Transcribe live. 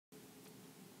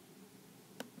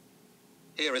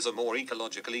Here is a more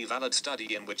ecologically valid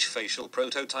study in which facial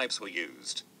prototypes were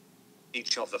used.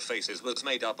 Each of the faces was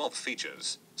made up of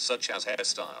features, such as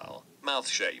hairstyle, mouth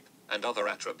shape, and other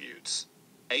attributes.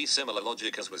 A similar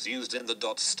logic as was used in the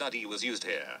DOTS study was used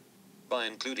here. By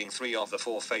including 3 of the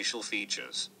 4 facial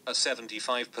features, a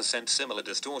 75% similar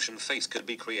distortion face could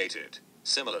be created.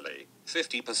 Similarly,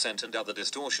 50% and other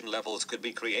distortion levels could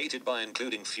be created by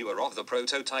including fewer of the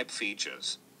prototype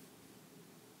features.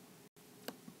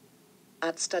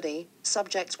 At study,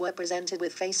 subjects were presented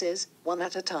with faces, one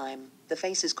at a time. The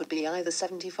faces could be either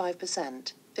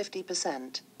 75%,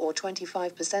 50%, or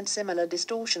 25% similar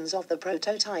distortions of the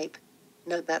prototype.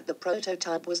 Note that the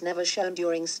prototype was never shown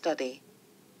during study.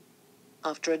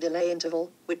 After a delay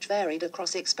interval, which varied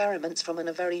across experiments from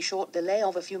a very short delay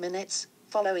of a few minutes,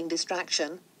 following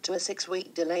distraction, to a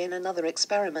 6-week delay in another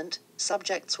experiment,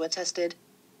 subjects were tested.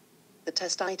 The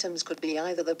test items could be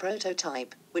either the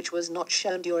prototype, which was not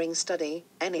shown during study,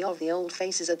 any of the old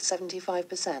faces at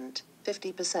 75%,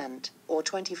 50%, or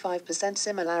 25%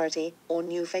 similarity, or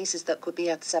new faces that could be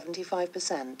at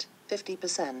 75%,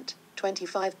 50%,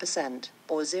 25%,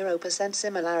 or 0%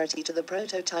 similarity to the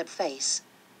prototype face.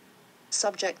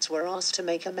 Subjects were asked to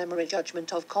make a memory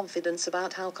judgment of confidence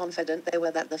about how confident they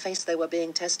were that the face they were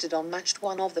being tested on matched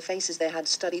one of the faces they had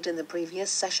studied in the previous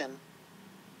session.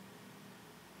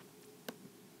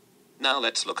 Now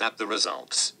let's look at the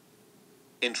results.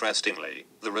 Interestingly,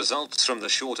 the results from the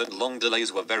short and long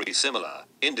delays were very similar,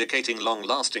 indicating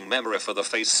long-lasting memory for the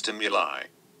face stimuli.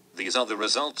 These are the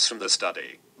results from the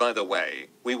study. By the way,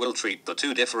 we will treat the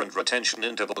 2 different retention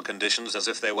interval conditions as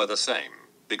if they were the same,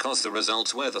 because the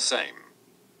results were the same.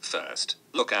 First,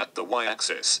 look at the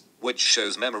y-axis, which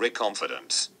shows memory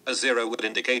confidence. A 0 would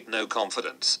indicate no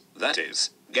confidence, that is,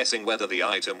 guessing whether the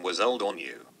item was old or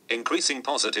new. Increasing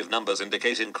positive numbers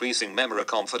indicate increasing memory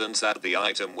confidence that the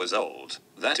item was old,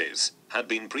 that is, had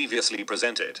been previously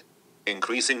presented.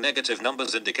 Increasing negative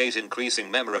numbers indicate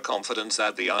increasing memory confidence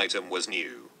that the item was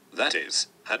new, that is,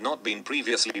 had not been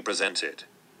previously presented.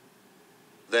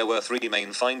 There were 3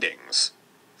 main findings.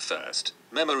 First,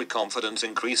 memory confidence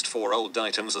increased for old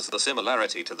items as the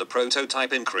similarity to the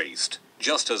prototype increased,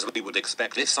 just as we would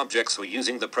expect if subjects were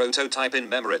using the prototype in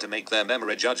memory to make their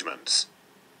memory judgments.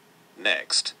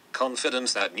 Next,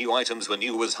 confidence that new items were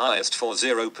new was highest for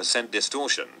 0%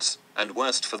 distortions, and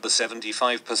worst for the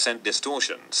 75%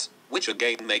 distortions, which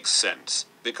again makes sense,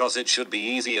 because it should be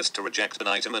easiest to reject an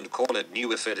item and call it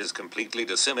new if it is completely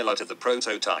dissimilar to the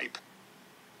prototype.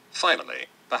 Finally,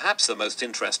 perhaps the most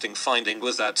interesting finding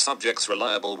was that subjects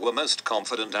reliable were most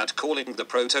confident at calling the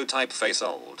prototype face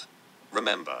old.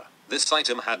 Remember, this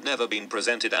item had never been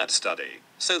presented at study,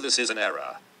 so this is an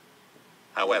error.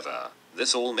 However,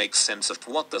 this all makes sense of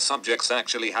what the subjects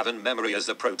actually have in memory as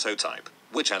the prototype,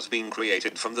 which has been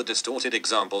created from the distorted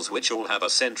examples which all have a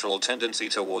central tendency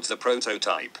towards the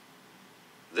prototype.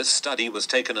 This study was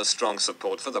taken as strong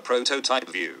support for the prototype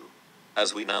view.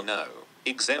 As we now know,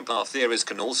 exemplar theories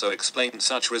can also explain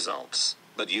such results,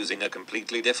 but using a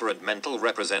completely different mental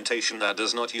representation that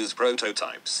does not use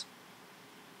prototypes.